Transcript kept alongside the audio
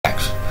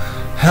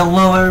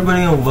Hello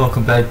everybody and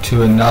welcome back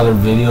to another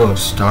video of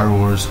Star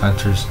Wars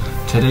Hunters.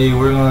 Today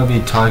we're going to be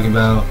talking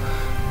about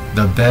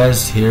the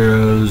best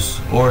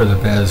heroes or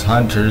the best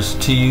hunters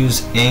to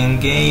use in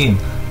game.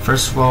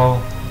 First of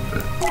all,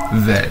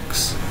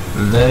 Vex.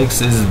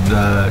 Vex is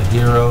the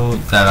hero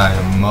that I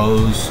am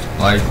most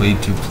likely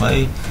to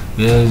play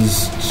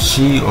because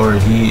she or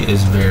he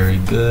is very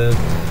good.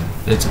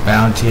 It's a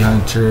bounty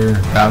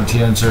hunter. Bounty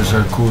hunters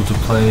are cool to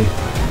play,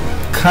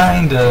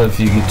 kinda, if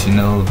you get to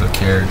know the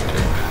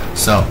character.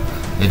 So,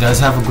 it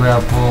does have a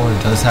grapple,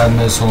 it does have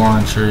missile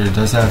launcher, it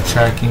does have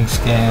tracking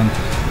scan,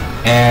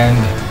 and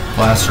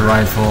blaster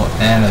rifle,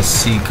 and a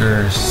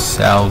seeker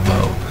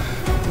salvo.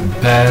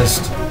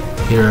 Best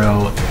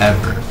hero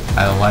ever.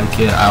 I like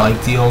it. I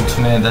like the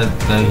ultimate that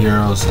the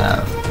heroes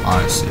have,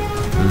 honestly.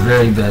 The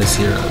very best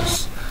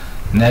heroes.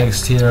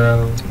 Next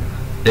hero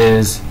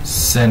is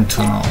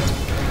Sentinel.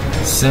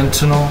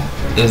 Sentinel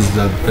is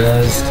the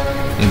best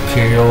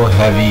Imperial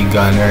heavy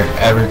gunner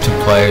ever to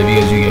play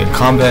because you get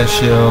combat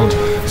shield,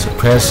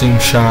 suppressing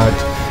shot,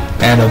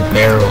 and a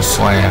barrel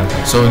slam.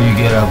 So when you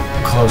get up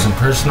close and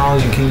personal,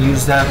 you can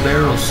use that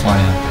barrel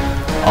slam.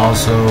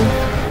 Also,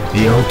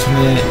 the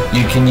ultimate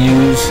you can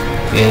use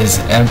is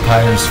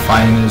Empire's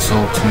Finest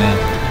ultimate.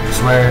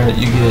 It's where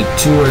you get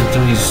 2 or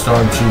 3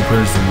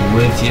 stormtroopers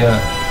with you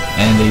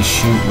and they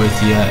shoot with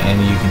you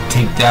and you can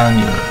take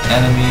down your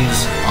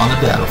enemies on the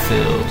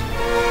battlefield.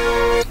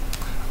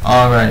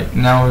 Alright,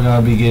 now we're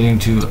going to be getting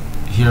to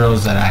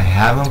heroes that I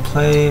haven't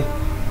played,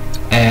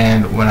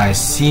 and when I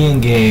see in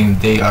game,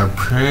 they are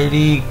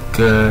pretty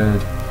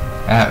good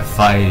at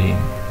fighting.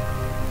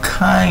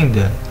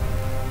 Kinda,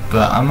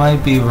 but I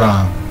might be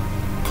wrong.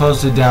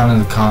 Post it down in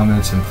the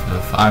comments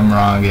if I'm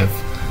wrong, if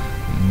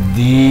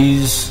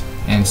these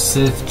and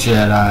Sith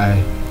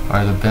Jedi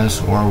are the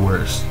best or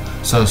worst.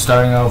 So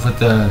starting off with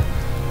the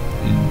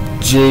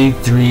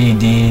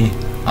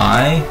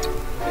J3DI.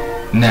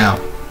 Now,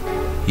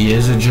 he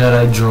is a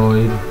Jedi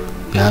droid,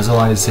 he has a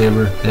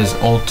lightsaber, his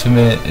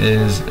ultimate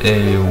is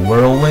a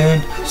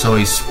whirlwind, so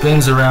he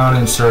spins around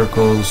in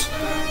circles,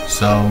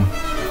 so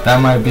that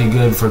might be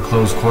good for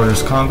close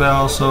quarters combat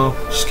also.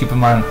 Just keep in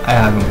mind, I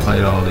haven't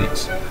played all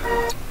these.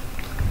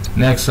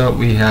 Next up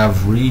we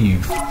have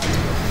Reeve.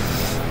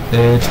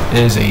 It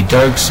is a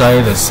dark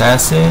side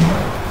assassin.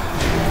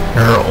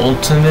 Her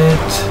ultimate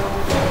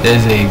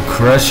is a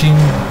crushing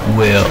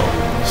will.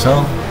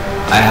 So,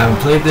 I haven't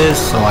played this,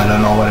 so I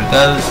don't know what it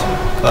does,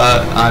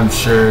 but I'm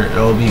sure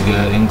it'll be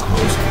good in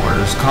close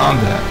quarters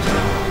combat.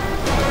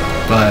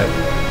 But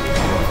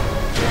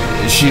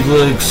she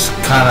looks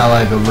kind of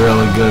like a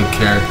really good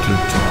character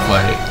to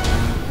play.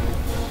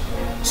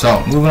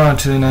 So moving on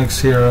to the next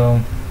hero,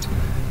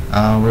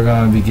 we're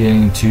going to be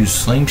getting to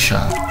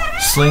Slingshot.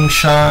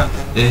 Slingshot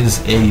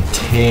is a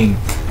tank.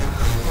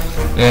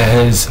 It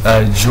has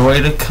a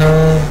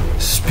Droideka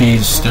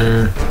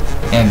speedster,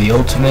 and the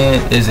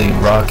ultimate is a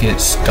rocket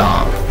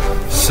stomp.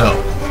 So,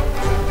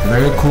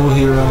 very cool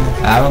hero.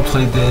 I haven't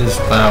played this,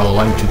 but I would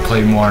like to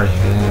play more of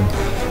him.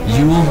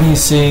 You will be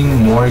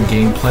seeing more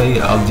gameplay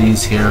of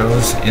these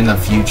heroes in the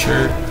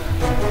future,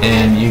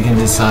 and you can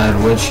decide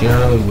which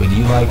hero would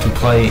you like to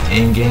play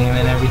in game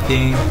and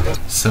everything.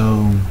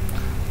 So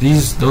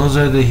those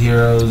are the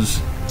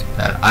heroes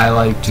that I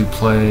like to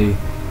play,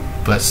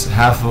 but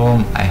half of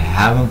them I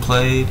haven't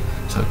played.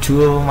 So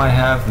 2 of them I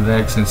have,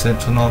 Vex and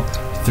Sentinel.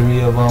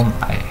 3 of them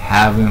I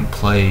haven't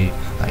played,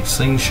 like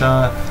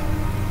Slingshot,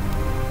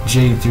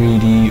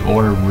 J3D,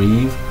 or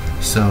Reeve.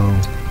 So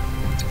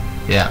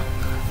yeah,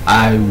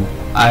 I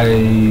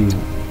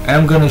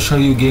am gonna show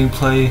you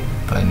gameplay,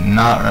 but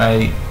not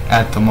right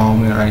at the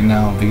moment right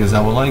now, because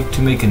I would like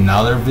to make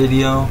another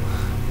video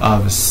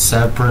of the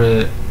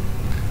separate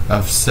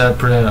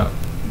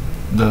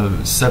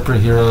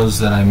heroes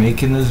that I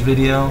make in this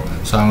video.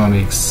 So I'm gonna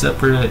make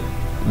separate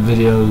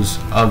videos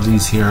of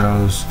these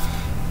heroes,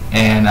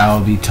 and I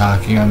will be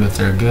talking on if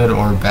they're good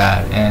or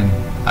bad, and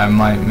I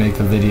might make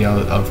a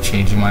video of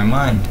changing my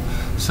mind.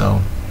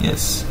 So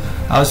yes,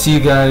 I'll see you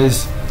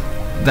guys.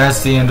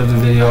 That's the end of the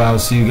video. I'll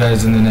see you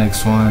guys in the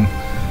next one.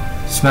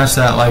 Smash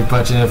that like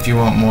button if you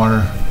want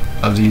more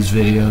of these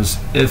videos.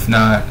 If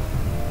not,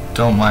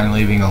 don't mind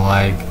leaving a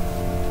like.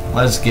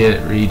 Let's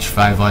reach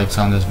 5 likes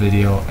on this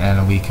video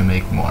and we can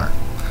make more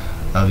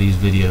of these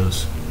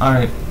videos.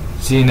 Alright,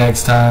 see you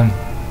next time,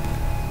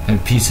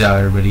 and peace out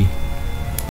everybody.